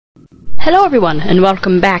Hello everyone, and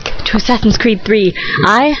welcome back to Assassin's Creed 3.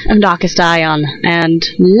 I am DarkestIon, and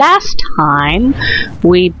last time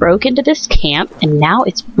we broke into this camp, and now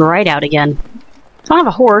it's bright out again. I don't have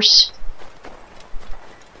a horse.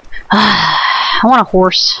 I want a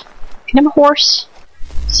horse. Can I have a horse?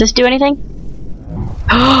 Does this do anything?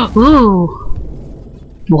 Ooh!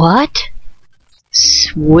 What?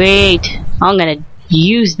 Sweet! I'm gonna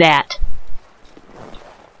use that.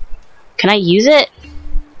 Can I use it?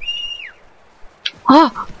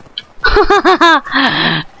 Oh!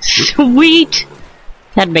 Sweet!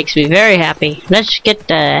 That makes me very happy. Let's get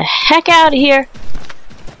the heck out of here.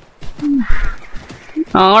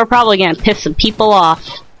 Oh, we're probably gonna piss some people off.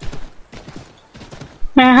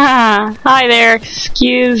 Hi there,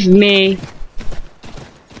 excuse me.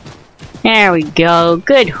 There we go.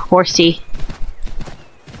 Good horsey.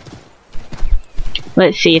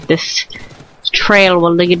 Let's see if this trail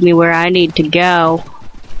will lead me where I need to go.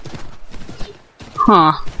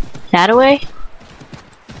 Huh. That way?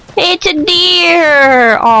 It's a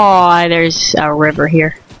deer! Oh, there's a river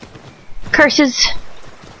here. Curses.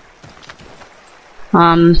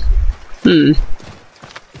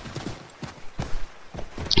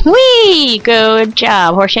 Whee! Good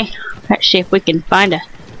job, horsey. Let's see if we can find a...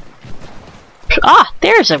 Ah,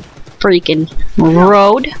 there's a freaking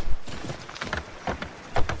road.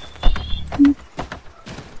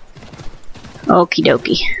 Okie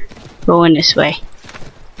dokie. Going this way.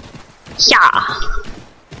 Yeah.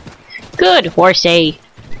 Good horsey.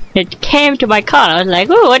 It came to my car. I was like,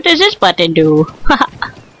 "Ooh, what does this button do?"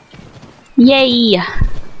 Yay!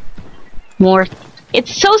 More.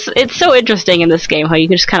 It's so interesting in this game how you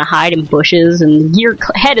can just kind of hide in bushes and your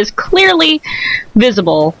head is clearly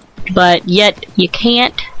visible, but yet you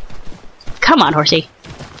can't. Come on, horsey.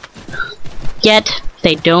 Yet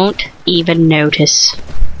they don't even notice.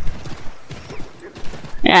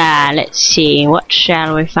 Let's see, what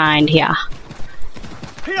shall we find here?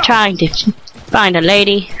 Trying to find a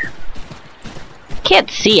lady. Can't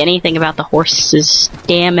see anything about the horse's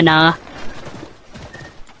stamina.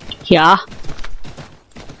 Yeah.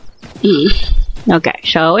 Okay,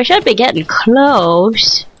 so we should be getting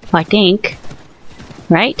close, I think.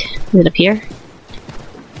 Right? Is it up here?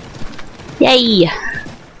 Yay!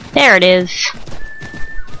 There it is.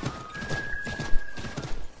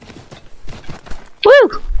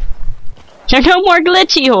 Woo! There's no more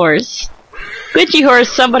Glitchy Horse. Glitchy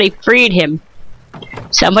Horse, somebody freed him.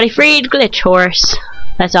 Somebody freed Glitch Horse.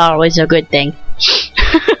 That's always a good thing.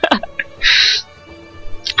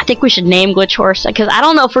 I think we should name Glitch Horse, because I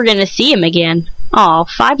don't know if we're gonna see him again. Oh,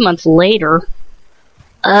 5 months later.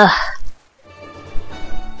 Ugh.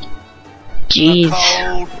 Jeez.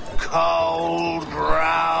 Cold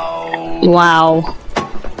ground. Wow.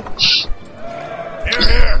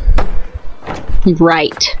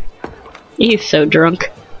 Right. He's so drunk.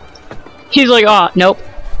 He's like, oh, nope.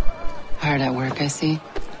 Hard at work, I see.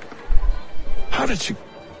 How did you...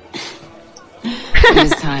 It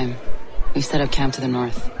is time. We've set up camp to the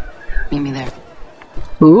north. Meet me there.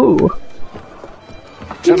 Ooh.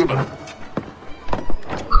 Gentlemen.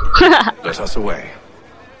 Let us away.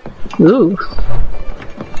 Ooh.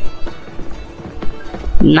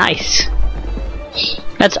 Nice.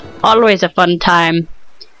 That's always a fun time.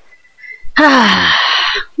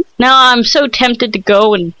 Now I'm so tempted to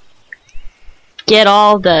go and get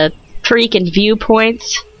all the freaking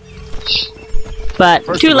viewpoints. But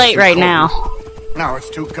First too late right now. Now it's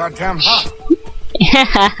too goddamn hot.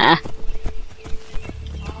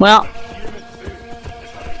 Well.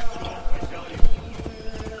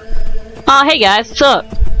 Oh, hey guys, what's up?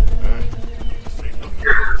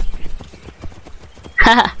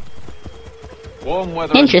 Warm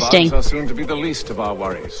weather Interesting. and bugs are soon to be the least of our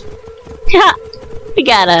worries. We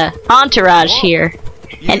got a entourage here.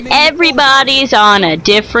 And everybody's on a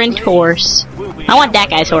different horse. I want that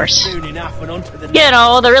guy's horse. You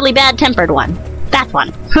know, the really bad-tempered one. That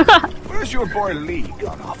one. Where's your boy Lee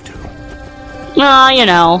gone off to? You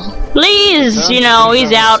know. Lee's, you know,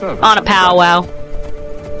 he's out on a powwow.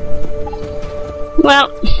 Well,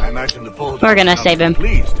 I imagine the bull we're gonna save him.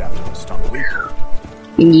 Pleased after the stunt we pulled.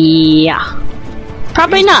 Yeah.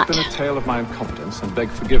 Probably He's not. been a tale of my incompetence and beg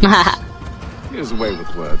forgiveness. He is away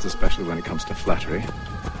with words, especially when it comes to flattery.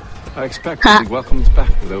 I expect to be welcomed back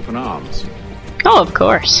with open arms. Oh, of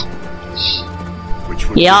course. Which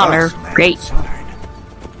would Y'all give are us man great. inside.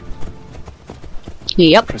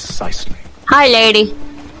 Yep. Precisely. Hi, lady.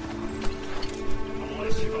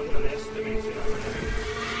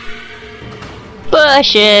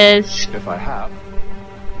 Bushes. If I have.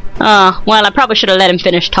 Well, I probably should have let him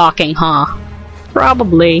finish talking, huh?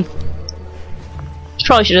 Probably.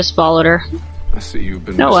 Probably should have just followed her. I see you've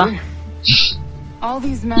been Oh, well. busy. All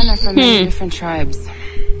these men are from many different tribes,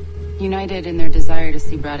 united in their desire to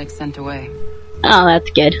see Braddock sent away. Oh, that's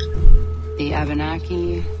good. The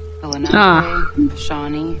Abenaki, the Lenape, the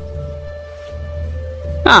Shawnee.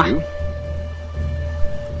 Ah, You?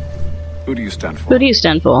 Who do you stand for? who do you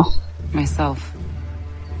stand for? Myself.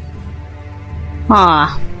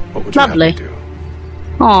 Ah, What would you lovely. have me do?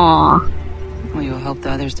 Aw. Will you help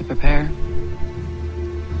the others to prepare?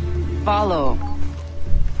 Follow.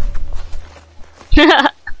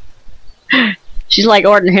 She's like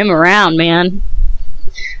ordering him around, man.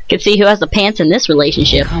 Can see who has the pants in this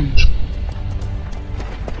relationship. Come.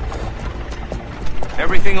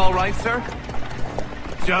 Everything all right, sir?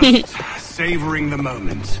 Just savoring the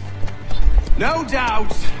moment. No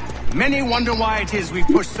doubt, many wonder why it is we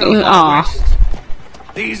push so far west.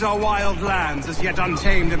 These are wild lands, as yet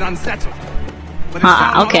untamed and unsettled. But it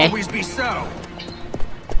shall not always be so.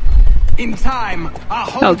 In time, our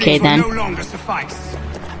holdings will no longer suffice.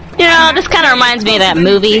 You know, this kind of reminds me of that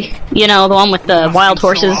movie. You know, the one with the wild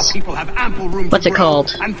horses. What's it called?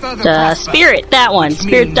 The Spirit, that one.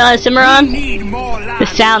 Spirit Cimarron?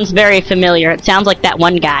 This sounds very familiar. It sounds like that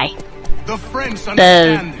one guy.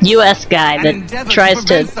 The US guy that tries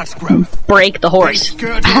to break the horse.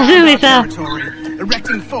 I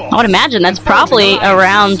would imagine that's probably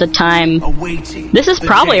around the time. This is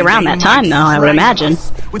probably around that time, though, I would imagine.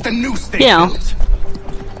 You know.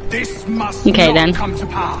 Okay, then.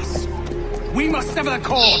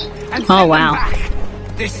 Oh, wow.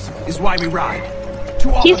 This is why we ride.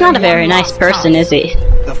 He's not a very nice person, is he?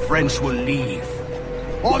 The French will leave.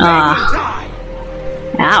 Or they will die.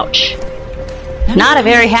 Ouch. Not a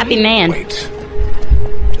very happy man. Wait.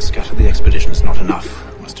 To scatter the expedition is not enough.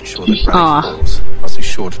 Must ensure that Braddock falls. Must be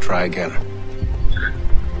sure to try again.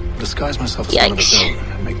 Disguise myself as one of his own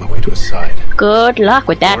and make my way to his side. Good luck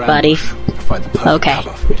with that, buddy. Provide the perfect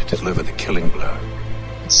cover for me to deliver the killing blow.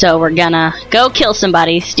 So we're gonna go kill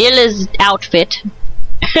somebody, steal his outfit.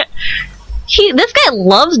 This guy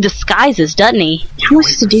loves disguises, doesn't he? How am I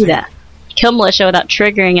supposed to do that? Kill militia without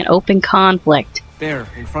triggering an open conflict. There,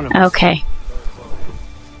 in front of us. Okay.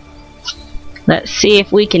 Let's see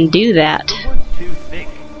if we can do that. The wood's too thick.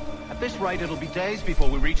 At this rate, it'll be days before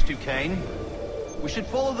we reach Duquesne. We should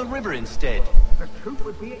follow the river instead.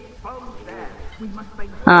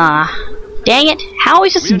 Dang it. How are we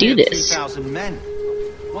supposed to do this? 2,000 men.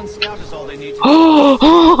 One scout is all they need to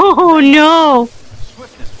Oh no!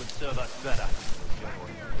 Swiftness would serve us better.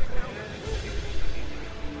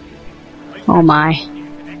 Oh my.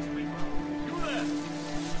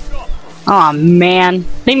 Oh man.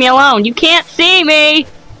 Leave me alone. You can't see me!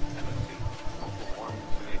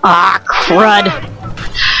 Ah, crud.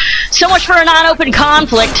 So much for a non-open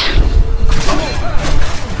conflict.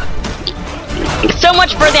 So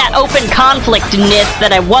much for that open conflictness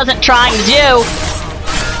that I wasn't trying to do.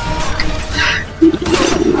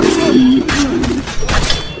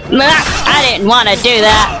 I didn't want to do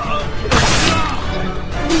that.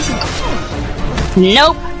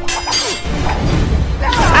 Nope.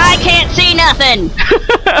 I can't see nothing.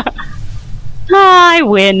 I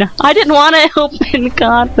win. I didn't want to open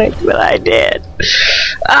conflict, but I did.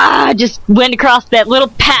 I just went across that little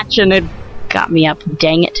patch and it got me up.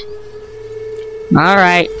 Dang it.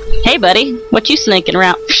 Alright. Hey, buddy. What you sneaking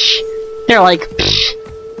around? Psh. They're like, psh.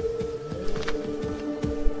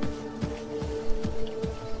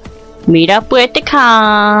 Meet up with the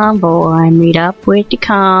convoy. Meet up with the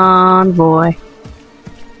convoy.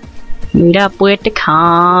 Meet up with the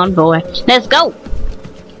convoy. Let's go!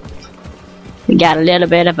 We got a little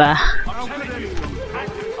bit of a...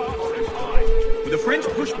 With the French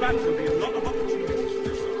push back, there'll be a lot of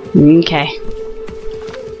opportunities. Okay.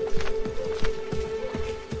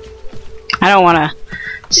 I don't want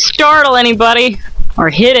to startle anybody or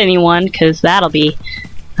hit anyone, because that'll be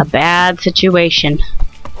a bad situation.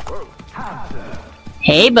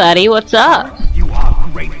 Hey, buddy, what's up? You are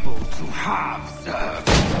grateful to have, sir.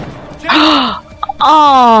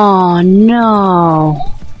 Oh, no.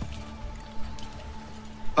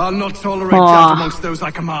 I'll not tolerate doubt amongst those I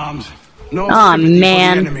command. Nor sympathy for the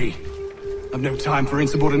enemy. I've no time for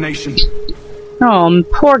insubordination. Oh,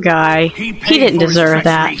 poor guy. He didn't deserve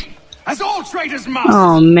that. As all traitors must.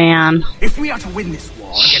 Oh, man. If we are to win this war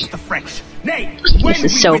against the French, nay, when this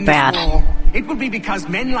is so bad. War, it will be because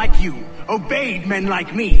men like you obeyed men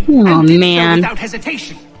like me. Oh, and did man. So without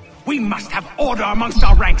hesitation. We must have order amongst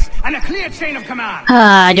our ranks and a clear chain of command.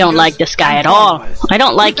 I don't like this guy at all. I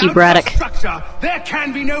don't like you, Braddock. Structure, there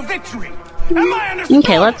can be no victory. Am I understood?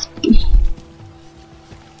 Okay, let's...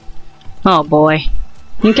 Oh, boy.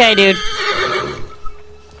 Okay, dude.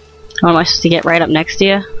 Oh, am I supposed to get right up next to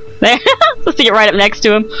you? There. Let's get right up next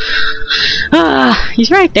to him.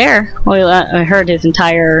 He's right there. Well, I heard his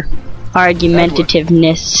entire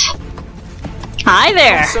argumentativeness. Hi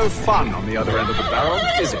there. Not so fun on the other end of the barrel,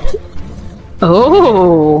 is it?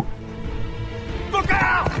 Oh. Look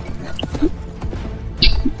out!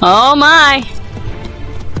 Oh my.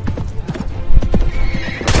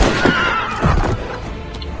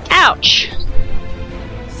 Ouch.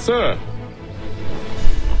 Sir.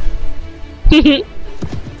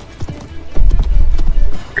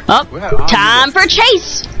 Oh, time for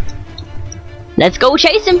chase. Let's go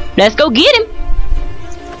chase him. Let's go get him.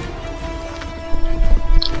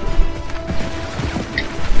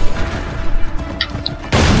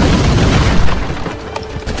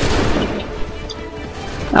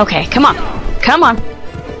 Okay, come on. Come on.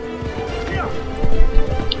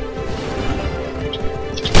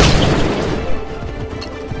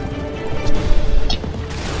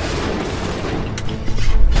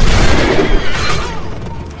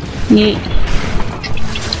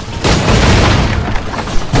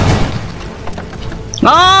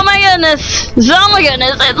 Oh my goodness! Oh my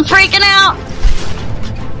goodness! It's freaking out!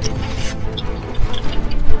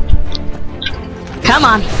 Come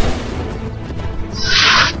on!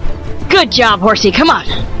 Good job, horsey! Come on!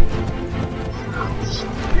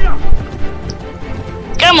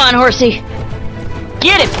 Come on, horsey!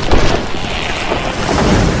 Get him!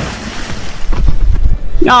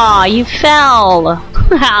 Aw, you fell!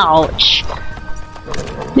 Ouch!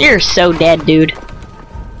 You're so dead, dude.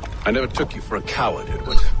 I never took you for a coward,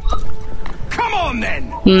 Edward. Come on,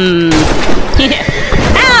 then!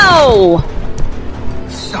 Ow!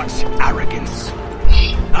 Such arrogance.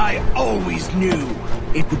 I always knew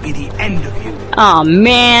it would be the end of you. Oh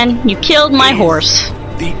man, you killed my horse.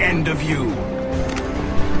 The end of you.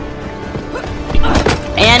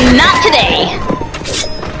 And not today.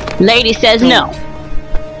 Lady says no.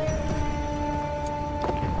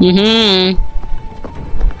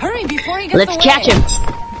 Hurry before he gets Let's away. catch him.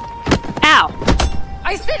 Ow.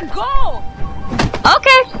 I said go!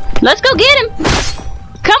 Okay, let's go get him.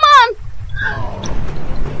 Come on.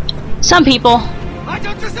 Some people. I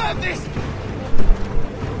don't deserve this!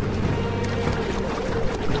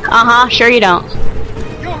 Sure you don't.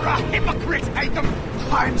 You're a hypocrite, Haytham!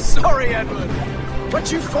 I'm sorry, Edward,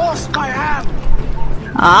 but you forced my hand.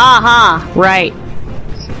 Right.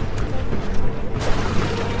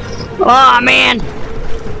 Oh man.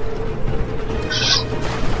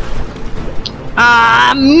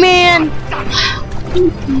 Man.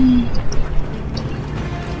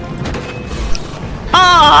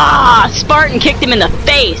 Spartan kicked him in the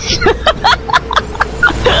face.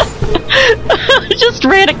 Just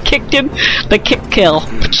ran and kicked him. The kick kill.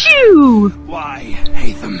 Phew. Why,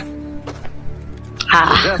 Haytham?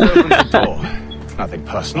 Death opens the door. Nothing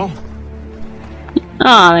personal.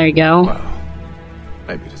 Oh, there you go. Well,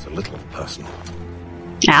 maybe it is a little personal.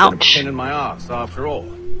 Ouch. A pain in my ass, after all.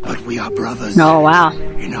 But we are brothers. Oh, wow.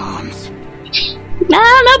 In arms. I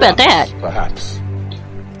don't know about that. Perhaps.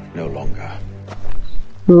 No longer.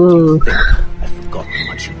 Ooh. I've forgotten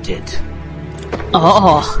what you did.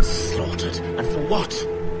 Oh. Slaughtered. And for what?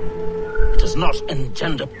 It does not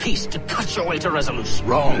engender peace to cut your way to resolution.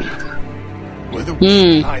 Wrong. Whether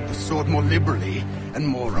we applied the sword more liberally and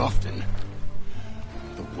more often,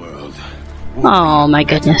 the world would Oh, be my a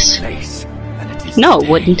better goodness. place than it is No, it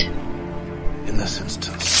today. wouldn't. In this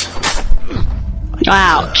instance.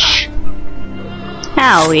 Ouch.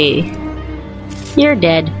 Howie. You're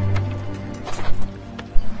dead.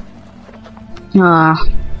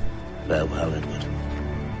 Farewell, Edward.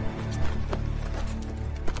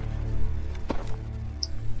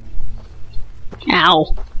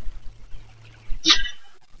 Ow.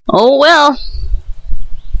 Oh well.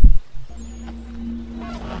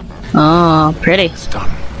 Oh, pretty. It's done.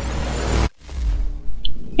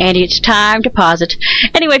 And it's time to pause it.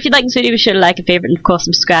 Anyway, if you'd like this video, be sure to like and favorite and of course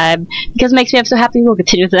subscribe. Because it makes me so happy. We'll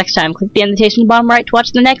continue with the next time. Click the annotation in the bottom right to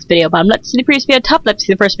watch the next video. Bottom left to see the previous video, top left to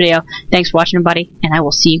see the first video. Thanks for watching everybody, and I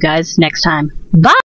will see you guys next time. Bye!